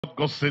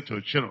God said to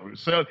the children of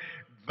Israel,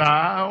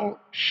 thou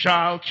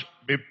shalt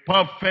be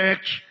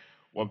perfect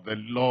with the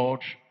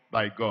Lord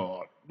thy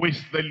God. With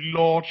the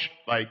Lord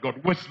thy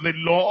God. With the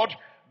Lord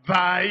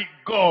thy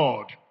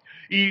God.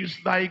 He is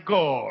thy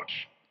God.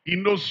 He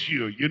knows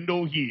you. You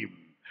know him.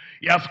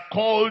 He has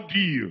called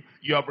you.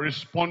 You have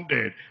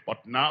responded.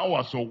 But now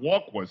as you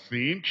walk with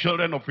him,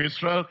 children of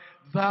Israel,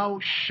 thou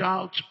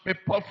shalt be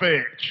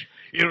perfect.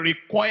 He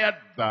required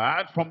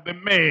that from the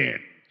men.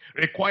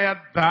 Required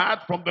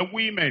that from the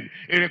women.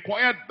 He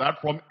required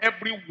that from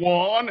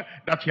everyone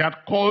that he had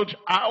called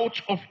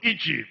out of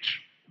Egypt.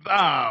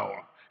 Thou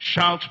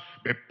shalt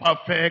be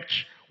perfect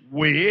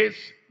with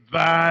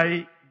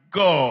thy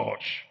God.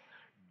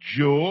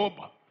 Job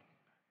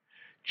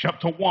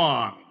chapter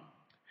 1.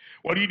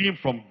 We're reading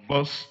from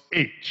verse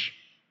 8.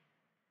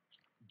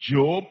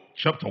 Job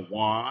chapter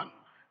 1,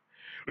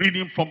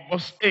 reading from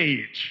verse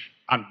 8.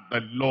 And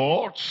the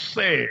Lord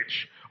said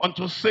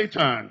unto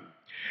Satan,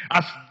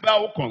 hast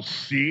thou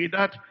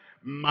considered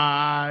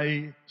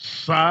my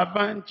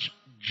servant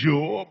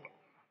Job?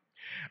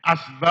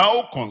 Hast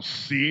thou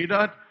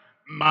considered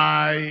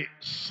my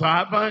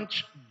servant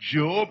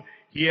Job?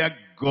 Here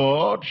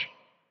God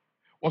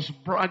was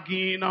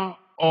bragging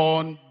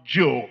on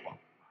Job.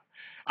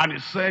 And he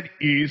said,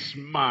 he is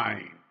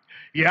mine.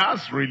 He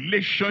has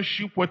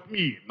relationship with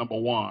me, number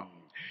one.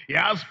 He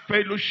has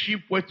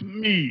fellowship with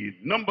me,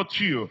 number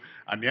two.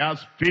 And he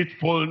has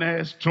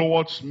faithfulness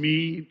towards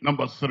me,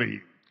 number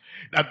three.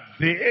 That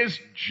this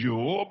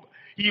Job,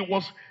 he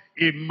was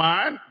a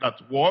man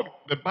that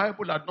walked, the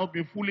Bible had not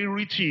been fully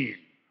written.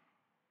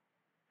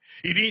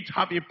 He didn't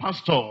have a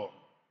pastor.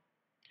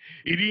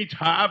 He didn't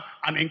have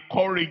an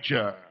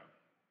encourager.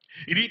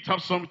 He didn't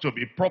have someone to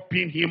be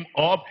propping him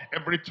up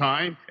every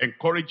time,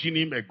 encouraging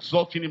him,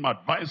 exhorting him,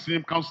 advising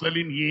him,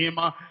 counseling him.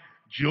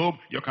 Job,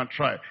 you can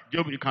try.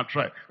 Job, you can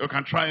try. You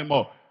can try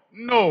more.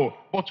 No,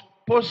 but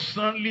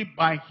personally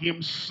by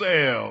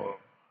himself.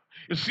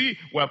 You see,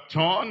 we have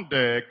turned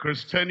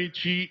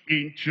Christianity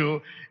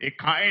into a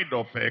kind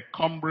of a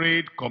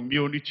comrade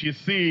community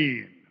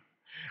thing.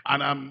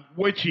 And I'm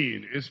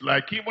waiting. It's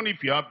like even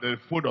if you have the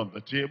food on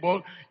the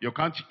table, you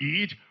can't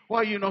eat. Why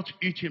are you not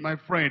eating, my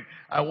friend?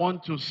 I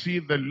want to see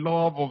the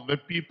love of the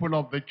people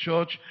of the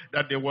church,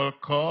 that they will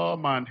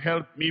come and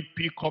help me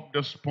pick up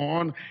the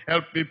spoon,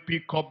 help me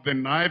pick up the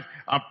knife,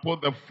 and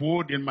put the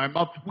food in my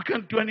mouth. We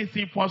can't do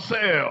anything for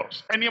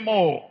ourselves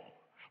anymore.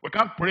 We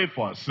can't pray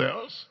for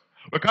ourselves.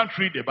 We can't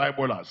read the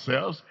Bible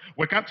ourselves.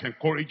 We can't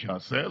encourage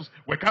ourselves.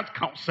 We can't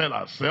counsel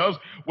ourselves.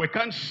 We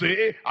can't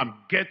say, I'm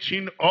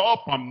getting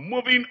up, I'm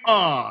moving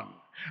on.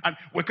 And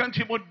we can't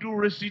even do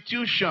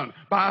restitution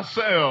by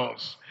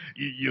ourselves.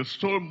 You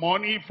stole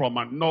money from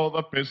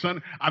another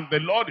person, and the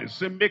Lord is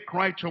saying, make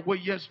right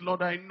away. Yes,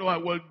 Lord, I know I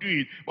will do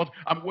it. But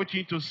I'm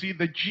waiting to see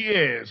the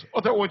GS.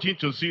 What am I waiting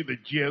to see the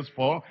GS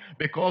for?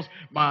 Because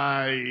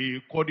my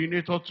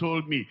coordinator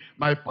told me,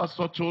 my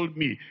pastor told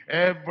me,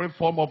 every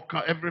form of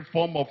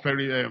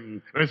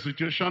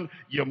restitution,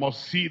 you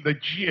must see the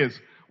GS.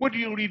 Where do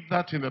you read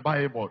that in the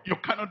Bible? You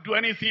cannot do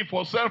anything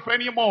for self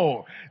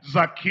anymore.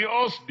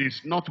 Zacchaeus did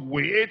not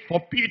wait for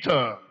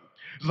Peter.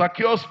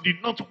 Zacchaeus did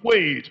not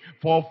wait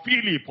for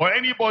Philip or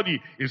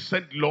anybody. He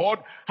said, Lord,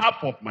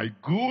 half of my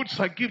goods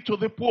I give to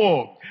the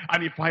poor.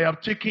 And if I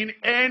have taken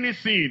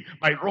anything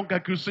by wrong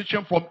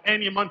accusation from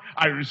any man,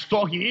 I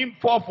restore him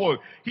fourfold.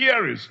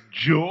 Here is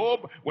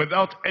Job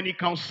without any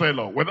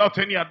counselor, without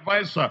any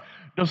advisor.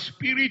 The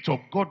Spirit of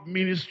God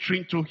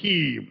ministering to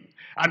him.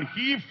 And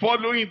he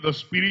following the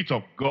Spirit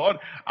of God,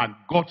 and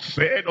God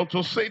said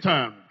unto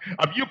Satan,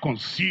 have you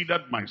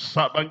considered my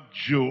servant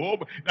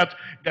Job, that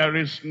there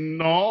is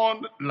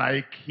none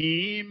like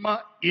him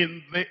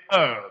in the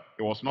earth?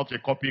 It was not a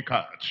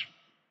copycat.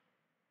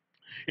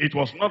 It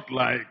was not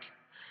like,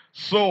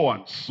 so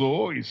and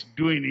so is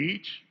doing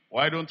it,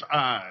 why don't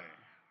I?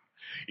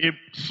 If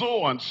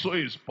so and so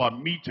is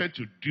permitted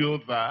to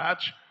do that,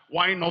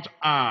 why not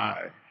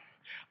I?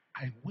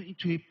 I went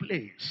to a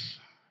place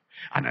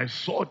and I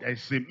saw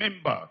there's a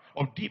member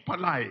of Deeper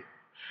Life.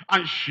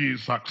 And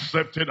she's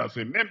accepted as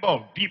a member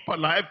of Deeper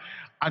Life.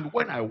 And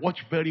when I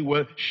watched very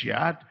well, she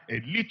had a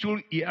little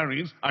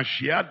earrings and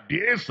she had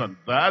this and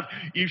that.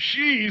 If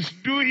she is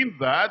doing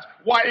that,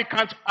 why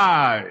can't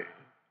I?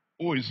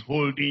 Who is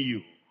holding you?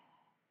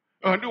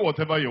 You can do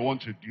whatever you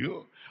want to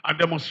do and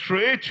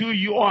demonstrate who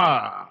you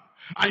are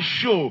and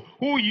show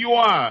who you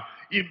are.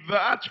 If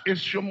that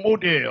is your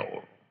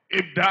model,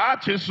 if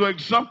that is your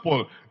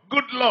example,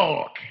 good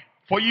luck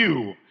for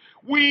you.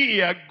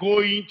 We are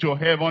going to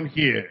heaven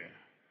here.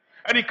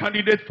 Any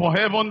candidate for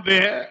heaven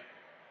there?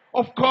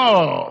 Of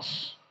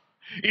course.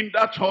 In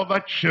that other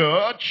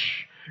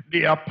church,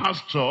 their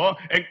pastor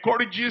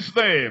encourages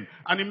them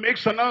and he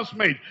makes an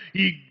announcement.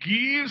 He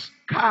gives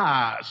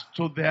cars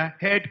to their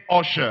head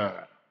usher.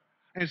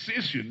 And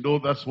since you know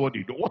that's what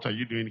you do, what are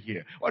you doing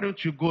here? Why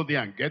don't you go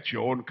there and get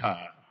your own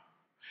car?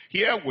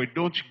 Here we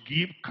don't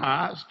give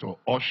cars to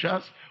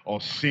ushers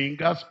or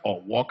singers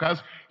or workers.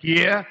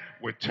 Here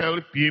we tell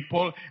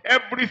people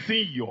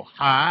everything you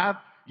have,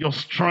 your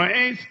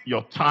strength,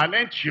 your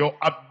talent, your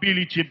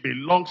ability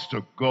belongs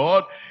to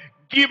God.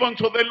 Give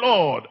unto the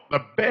Lord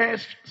the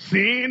best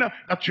thing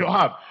that you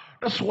have.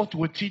 That's what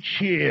we teach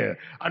here.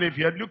 And if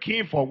you're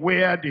looking for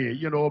where they,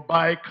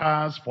 buy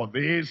cars for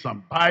this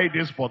and buy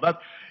this for that,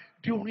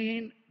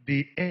 during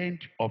the end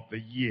of the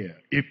year,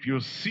 if you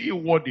see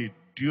what they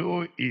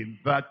do in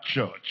that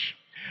church,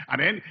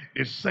 and then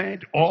they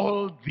send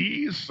all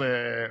these,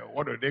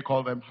 what do they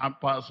call them,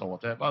 hampers or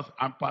whatever,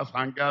 hampers,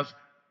 hangers,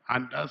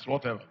 handers,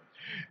 whatever.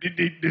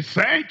 They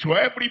send to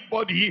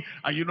everybody,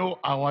 and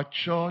our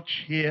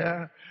church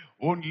here,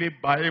 only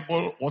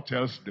Bible, what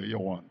else do you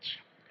want?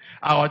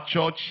 Our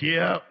church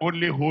here,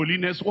 only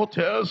holiness. What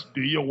else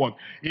do you want?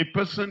 A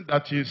person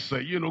that is,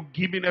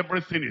 giving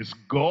everything he's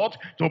got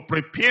to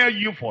prepare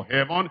you for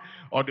heaven,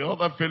 or the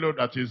other fellow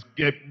that is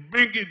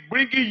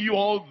bringing you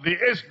all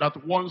this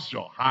that wants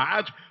your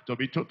heart to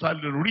be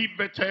totally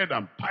riveted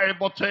and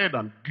pivoted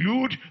and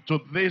glued to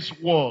this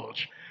world.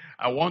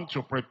 I want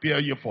to prepare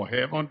you for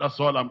heaven. That's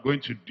all I'm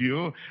going to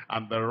do,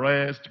 and the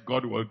rest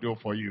God will do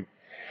for you.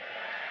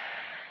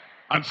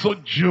 And so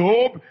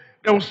Job,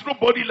 there was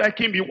nobody like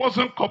him. He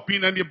wasn't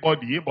copying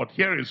anybody. But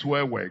here is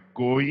where we're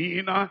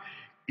going. A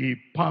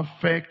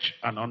perfect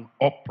and an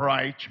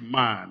upright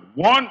man.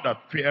 One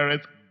that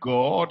feareth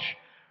God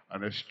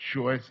and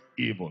escheweth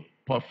evil.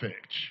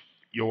 Perfect.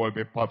 You will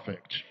be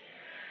perfect.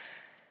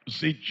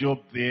 See Job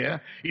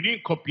there. He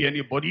didn't copy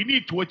anybody. He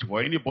didn't wait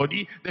for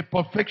anybody. The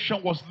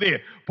perfection was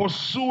there.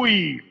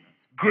 Pursuing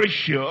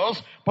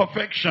gracious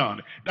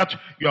perfection. That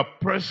you are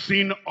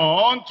pressing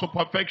on to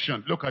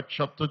perfection. Look at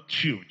chapter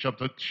 2.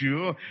 Chapter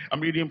 2, I'm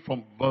reading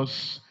from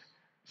verse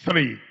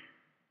 3.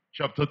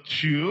 Chapter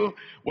 2,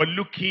 we're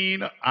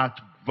looking at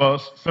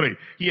verse 3.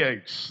 Here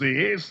it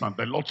says, and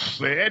the Lord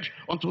said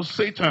unto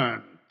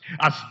Satan,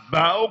 hast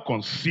thou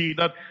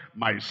considered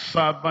my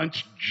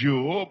servant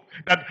Job,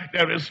 that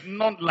there is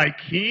none like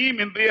him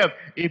in the earth,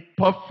 a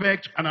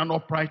perfect and an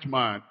upright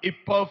man. A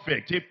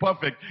perfect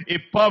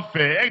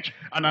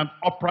and an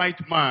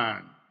upright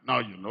man. Now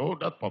you know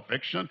that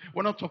perfection,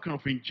 we're not talking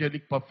of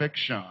angelic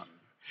perfection.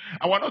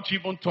 And we're not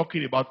even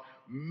talking about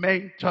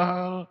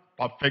mental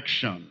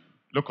perfection.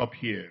 Look up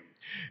here.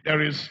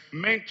 There is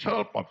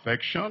mental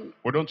perfection.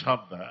 We don't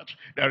have that.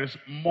 There is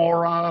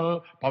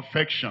moral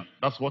perfection.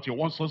 That's what he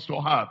wants us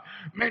to have.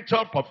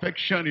 Mental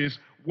perfection is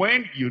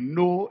when you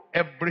know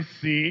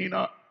everything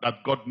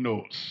that God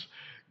knows.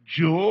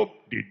 Job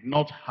did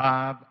not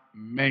have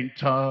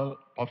mental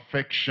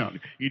perfection.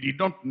 He did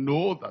not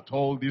know that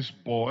all these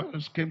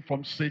boils came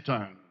from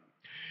Satan.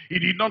 He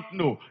did not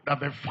know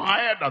that the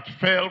fire that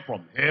fell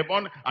from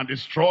heaven and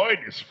destroyed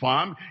his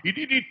farm, he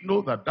didn't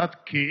know that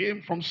that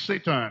came from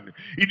Satan.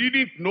 He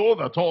didn't know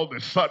that all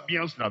the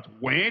Sabians that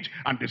went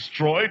and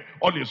destroyed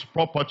all his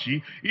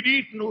property, he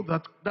didn't know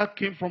that that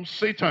came from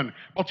Satan.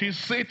 But it's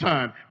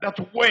Satan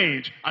that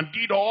went and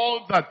did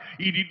all that.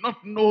 He did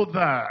not know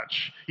that.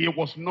 He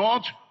was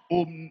not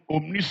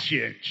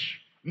omniscient,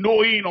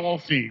 knowing all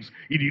things.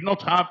 He did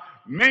not have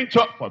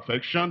mental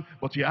perfection,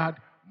 but he had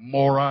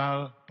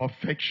moral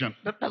perfection.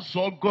 That's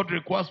all God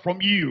requires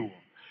from you.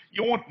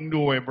 You won't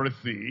know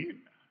everything,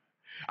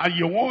 and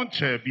you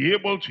won't be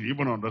able to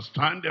even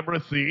understand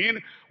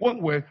everything.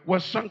 When we're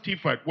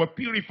sanctified, we're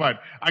purified,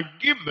 and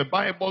give the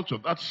Bible to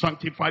that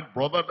sanctified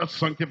brother, that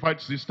sanctified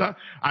sister,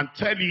 and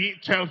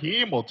tell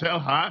him or tell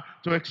her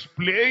to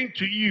explain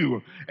to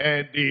you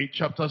the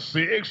chapter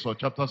 6 or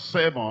chapter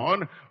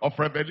 7 of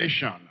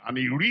Revelation. And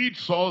he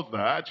reads all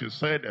that. He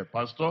said,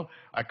 Pastor,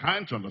 I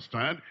can't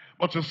understand.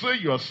 But to say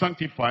you are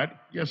sanctified,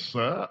 yes,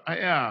 sir, I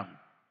am.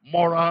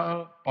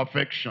 Moral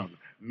perfection,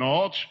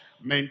 not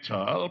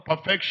mental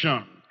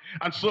perfection.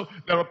 And so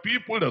there are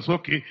people that's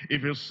okay,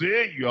 if you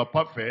say you are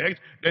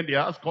perfect, then they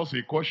ask us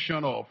a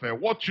question of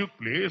what took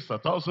place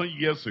 1,000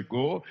 years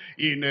ago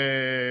in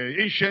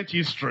ancient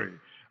history.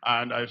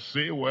 And I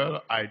say,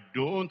 well, I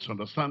don't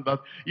understand that.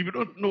 If you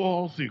don't know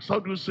all things, how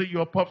do you say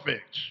you are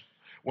perfect?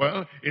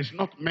 Well, it's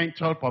not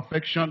mental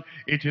perfection,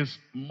 it is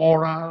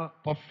moral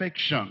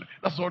perfection.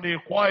 That's what it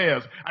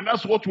requires, and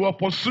that's what we are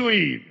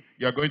pursuing.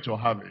 You're going to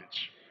have it.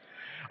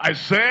 I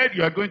said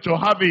you are going to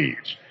have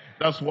it.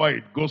 That's why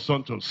it goes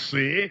on to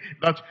say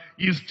that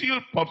he is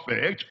still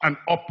perfect and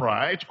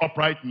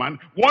upright man,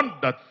 one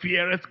that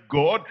feareth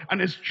God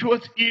and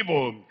escheweth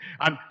evil,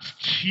 and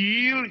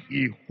still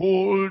he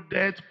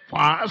holdeth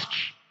fast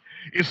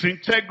his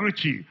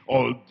integrity,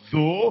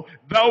 although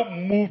thou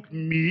moved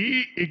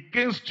me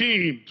against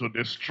him to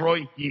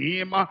destroy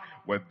him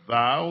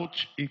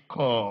without a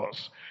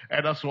cause.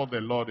 And that's what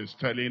the Lord is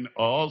telling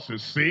us.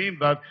 He's saying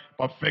that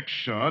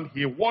perfection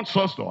he wants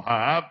us to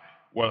have,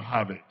 we'll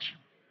have it.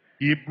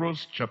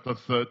 Hebrews chapter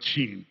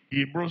 13.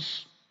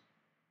 Hebrews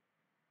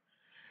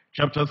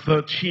chapter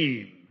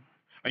 13.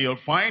 And you'll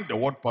find the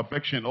word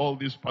perfection in all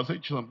these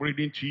passages I'm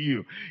reading to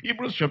you.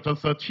 Hebrews chapter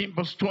 13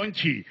 verse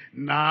 20.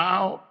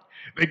 Now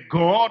the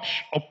God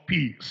of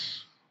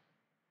peace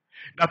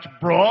that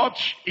brought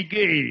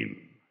again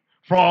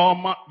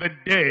from the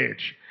dead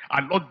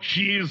our Lord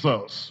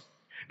Jesus,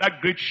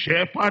 that great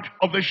shepherd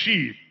of the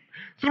sheep,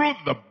 through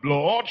the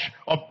blood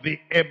of the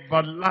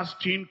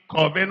everlasting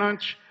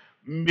covenant,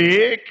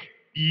 make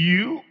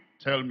you,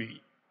 tell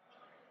me,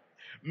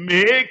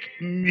 make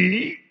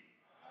me,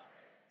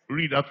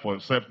 read that for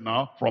yourself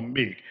now, from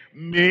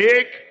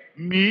make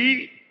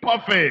me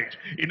perfect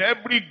in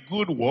every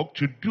good work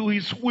to do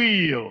his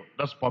will.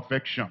 That's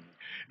perfection.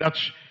 That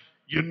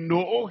you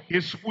know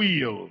his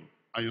will,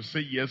 and you say,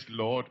 yes,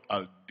 Lord,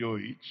 I'll do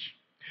it.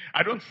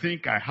 I don't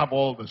think I have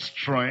all the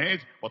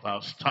strength, but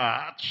I'll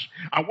start.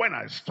 And when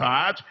I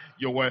start,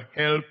 you will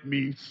help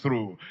me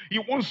through. He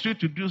wants you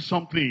to do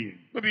something.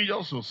 Maybe you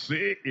also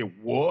say a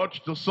word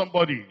to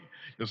somebody.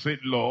 You say,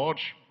 Lord,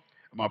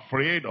 I'm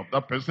afraid of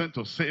that person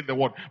to say the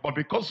word. But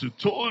because you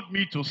told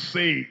me to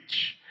say it,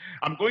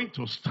 I'm going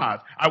to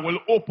start. I will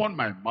open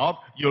my mouth.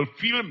 You'll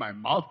fill my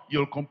mouth.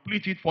 You'll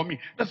complete it for me.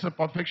 That's the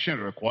perfection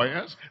it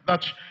requires.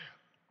 That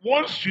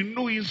once you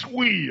know his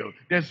will,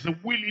 there's the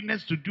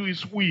willingness to do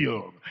his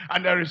will.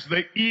 And there is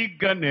the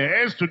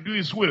eagerness to do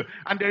his will.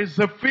 And there is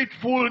the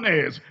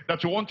faithfulness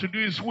that you want to do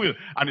his will.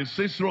 And it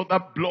says through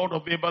that blood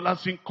of the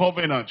everlasting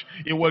covenant,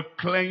 it will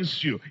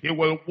cleanse you. It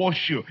will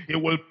wash you.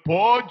 It will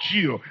purge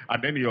you.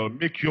 And then it will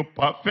make you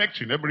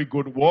perfect in every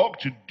good work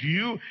to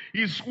do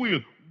his will.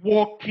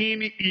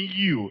 Walking in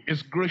you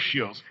is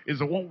gracious, is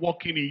the one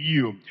walking in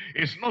you.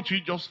 It's not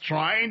you just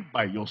trying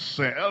by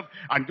yourself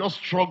and just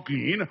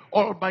struggling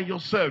all by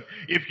yourself.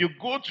 If you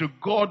go to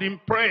God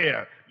in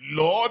prayer,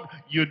 Lord,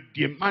 you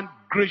demand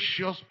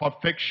gracious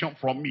perfection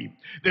from me.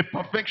 The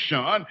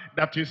perfection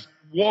that is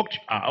worked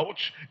out,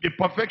 the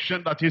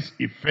perfection that is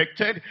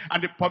effected,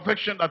 and the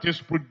perfection that is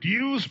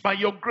produced by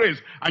your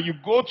grace. And you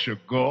go to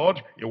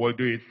God, he will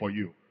do it for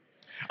you.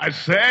 I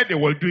said they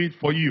will do it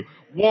for you,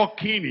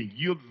 working in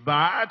you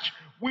that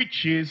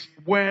which is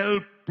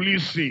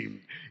well-pleasing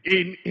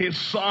in his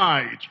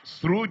sight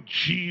through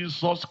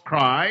Jesus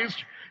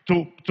Christ,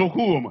 to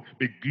whom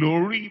be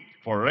glory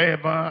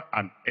forever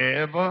and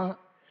ever.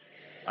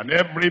 And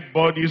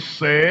everybody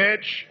said,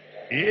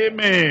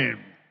 amen.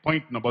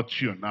 Point number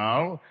 2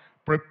 now,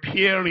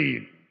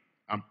 preparing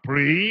and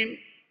praying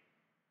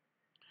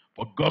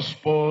for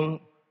gospel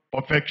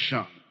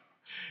perfection.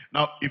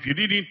 Now, if you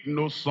didn't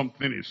know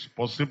something is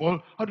possible,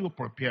 how do you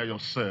prepare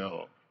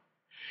yourself?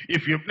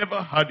 If you've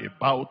never heard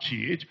about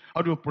it,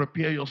 how do you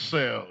prepare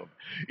yourself?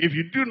 If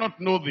you do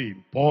not know the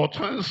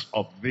importance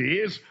of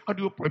this, how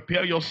do you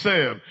prepare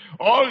yourself?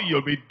 All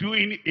you'll be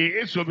doing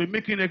is you'll be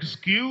making an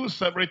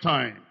excuse every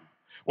time.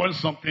 When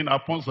something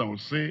happens, I will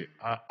say,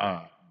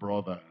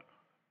 brother,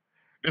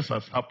 this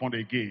has happened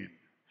again.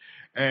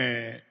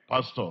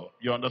 Pastor,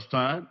 you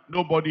understand?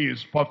 Nobody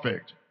is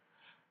perfect.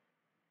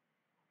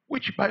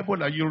 Which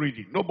Bible are you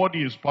reading?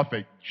 Nobody is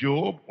perfect.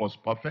 Job was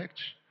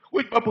perfect.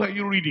 Which Bible are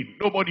you reading?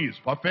 Nobody is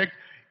perfect.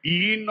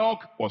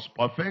 Enoch was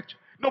perfect.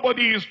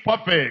 Nobody is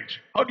perfect.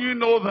 How do you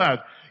know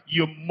that?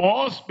 You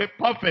must be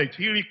perfect.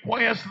 He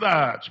requires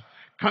that.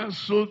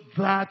 Cancel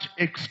that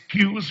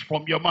excuse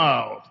from your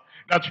mouth.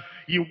 That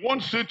he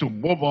wants you to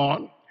move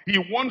on. He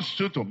wants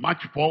you to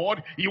march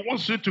forward. He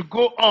wants you to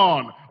go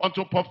on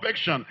unto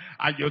perfection.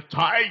 And you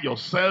tie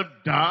yourself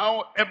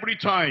down every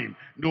time.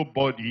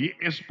 Nobody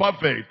is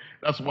perfect.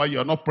 That's why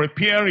you're not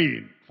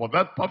preparing for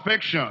that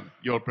perfection.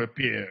 You'll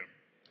prepare.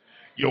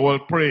 You will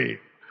pray.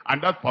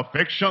 And that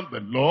perfection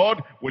the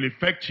Lord will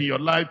effect in your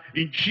life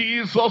in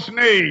Jesus'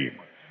 name.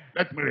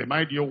 Let me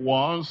remind you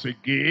once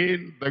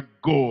again the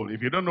goal.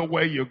 If you don't know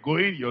where you're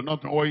going, you'll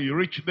not know where you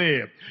reach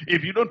there.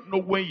 If you don't know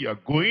where you're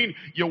going,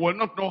 you will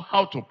not know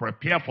how to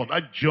prepare for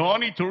that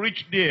journey to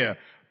reach there.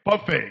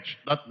 Perfect.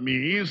 That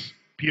means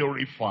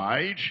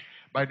purified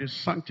by the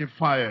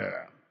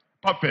sanctifier.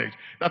 Perfect.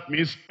 That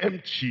means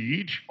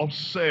emptied of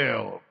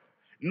self.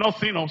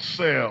 Nothing of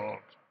self.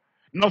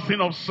 Nothing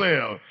of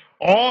self.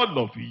 All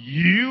of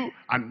you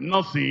and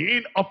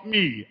nothing of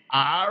me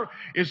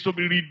is to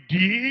be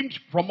redeemed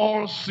from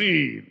all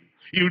sin.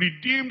 He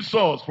redeems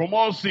us from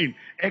all sin,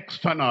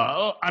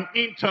 external and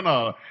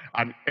internal.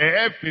 And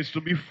F is to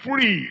be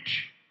freed,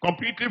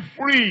 completely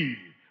free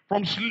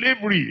from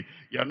slavery.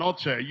 You're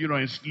not,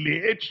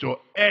 enslaved to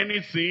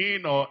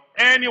anything or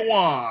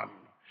anyone.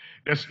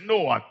 There's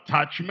no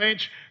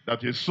attachment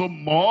that is so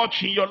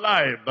much in your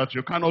life that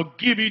you cannot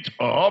give it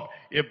up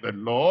if the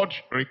Lord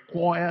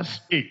requires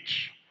it.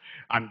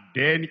 And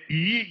then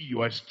E,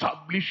 you are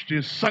established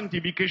in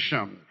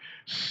sanctification.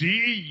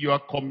 C, you are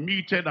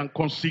committed and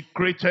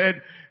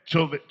consecrated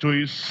to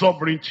his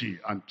sovereignty.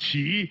 And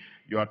T,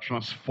 you are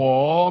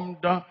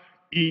transformed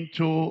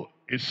into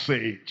a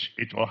sage.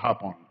 It will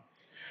happen.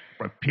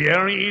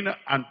 Preparing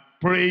and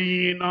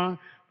praying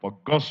for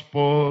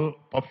gospel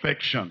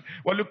perfection.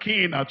 We're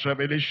looking at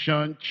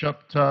Revelation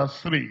chapter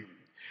 3.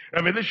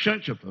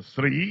 Revelation chapter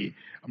 3,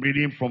 I'm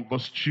reading from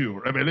verse 2.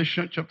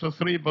 Revelation chapter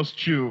 3, verse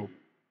 2.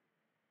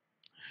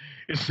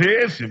 It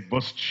says in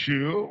verse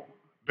 2,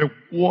 be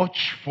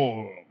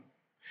watchful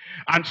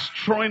and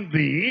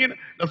strengthen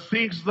the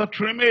things that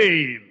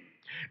remain,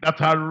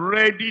 that are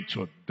ready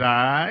to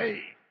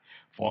die.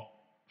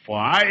 For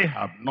I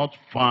have not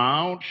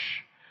found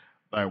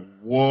thy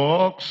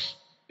works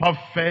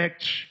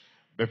perfect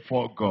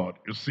before God.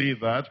 You see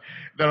that?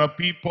 There are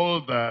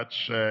people that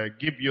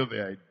give you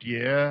the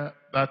idea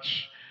that,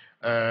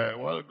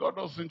 well, God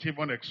doesn't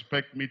even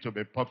expect me to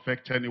be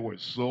perfect anyway,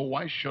 so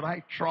why should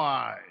I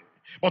try?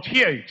 But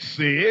here it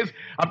says,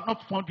 I've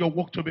not found your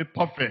work to be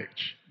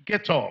perfect.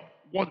 Get up,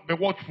 be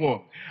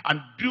watchful, and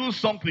do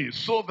something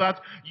so that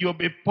you'll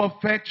be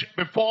perfect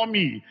before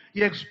me.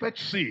 He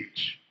expects it.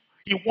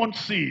 He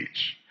wants it.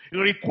 He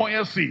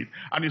requires it.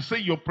 And he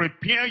says you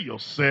prepare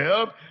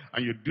yourself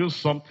and you do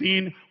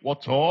something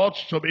what ought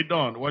to be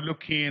done. We're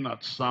looking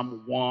at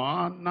Psalm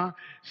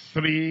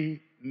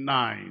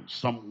 139.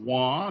 Psalm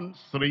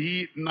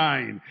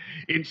 139.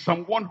 In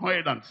Psalm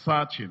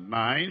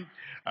 139,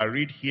 I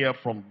read here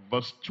from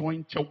verse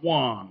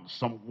 21.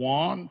 Psalm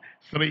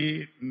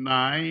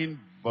 139,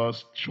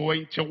 verse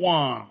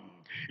 21.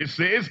 It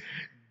says,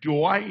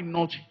 do I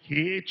not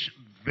hate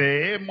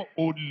them,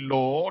 O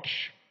Lord,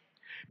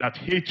 that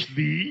hate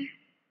thee?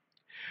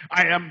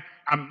 Am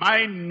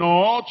I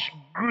not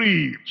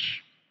grieved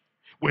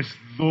with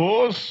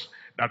those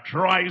that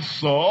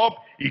rise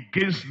up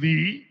against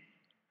thee?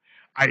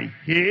 I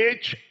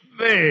hate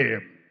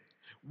them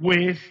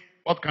with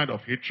what kind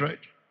of hatred?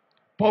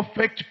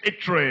 Perfect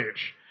hatred.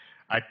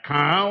 I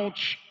count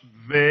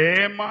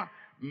them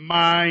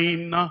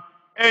mine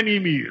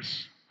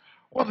enemies.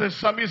 What the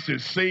psalmist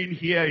is saying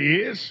here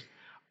is,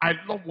 I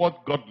love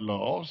what God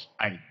loves.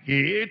 I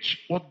hate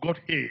what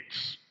God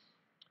hates.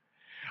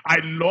 I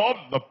love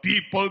the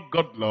people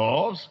God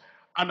loves,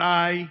 and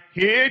I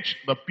hate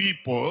the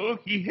people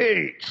he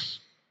hates.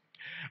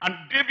 And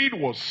David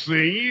was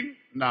saying,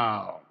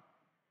 now,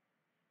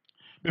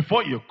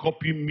 before you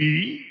copy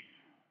me,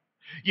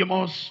 you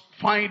must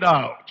find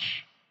out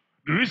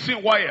the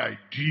reason why I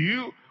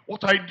do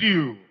what I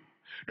do.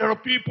 There are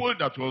people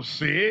that will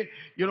say,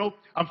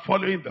 I'm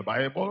following the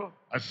Bible.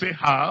 I say,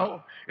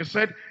 how? He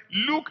said,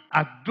 look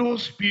at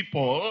those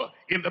people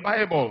in the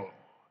Bible.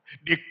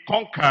 They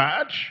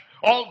conquered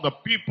all the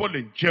people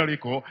in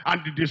Jericho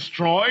and they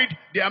destroyed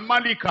the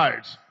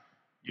Amalekites.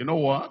 You know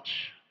what?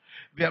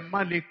 The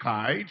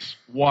Amalekites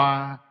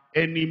were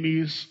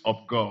enemies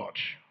of God.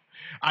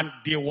 And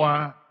they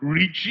were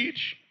rigid,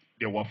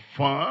 they were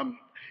firm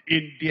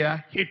in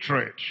their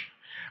hatred.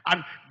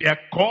 And their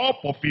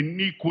cup of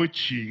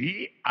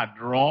iniquity had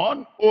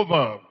run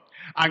over.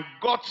 And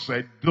God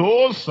said,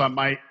 those are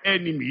my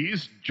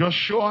enemies.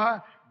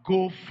 Joshua,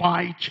 go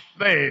fight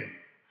them.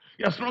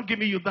 He has not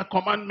given you that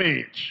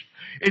commandment.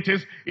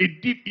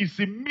 It's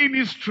a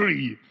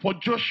ministry for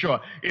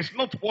Joshua. It's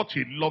not what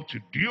he loved to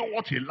do,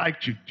 what he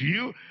liked to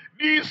do.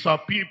 These are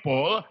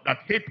people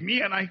that hate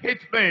me and I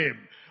hate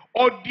them.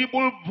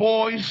 Audible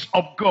voice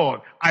of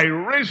God. I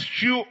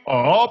raised you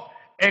up,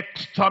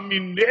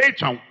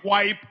 exterminate and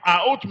wipe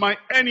out my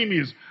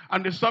enemies.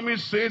 And the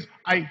psalmist says,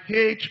 I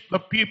hate the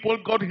people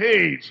God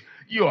hates.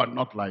 You are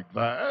not like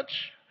that.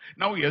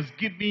 Now he has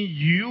given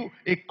you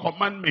a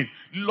commandment.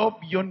 Love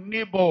your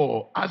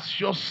neighbor as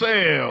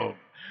yourself.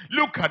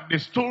 Look at the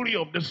story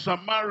of the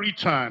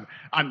Samaritan.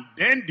 And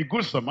then the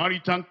good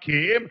Samaritan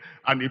came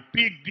and he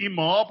picked him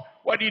up.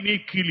 Why didn't he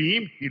kill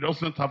him? He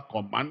doesn't have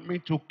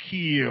commandment to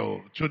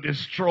kill, to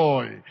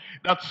destroy.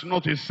 That's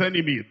not his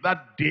enemy.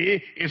 That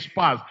day is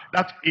past.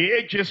 That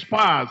age is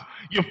past.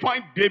 You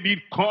find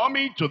David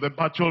coming to the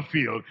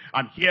battlefield.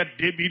 And here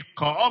David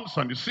comes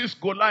and he sees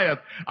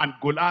Goliath. And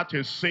Goliath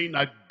is saying,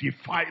 I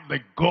defy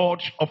the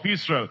God of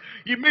Israel.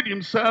 He made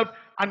himself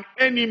an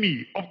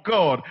enemy of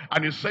God.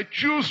 And he said,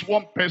 choose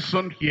one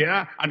person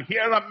here, and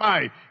here am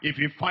I. If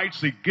he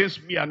fights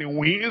against me and he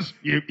wins,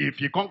 if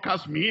he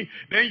conquers me,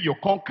 then you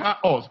conquer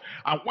us.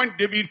 And when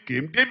David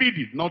came, David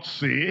did not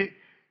say,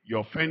 you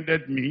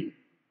offended me,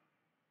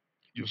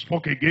 you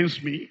spoke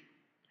against me,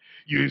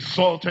 you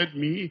insulted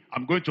me,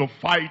 I'm going to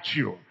fight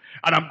you,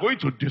 and I'm going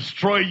to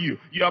destroy you.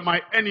 You are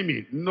my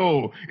enemy.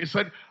 No. He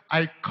said,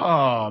 I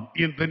come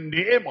in the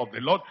name of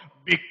the Lord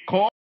because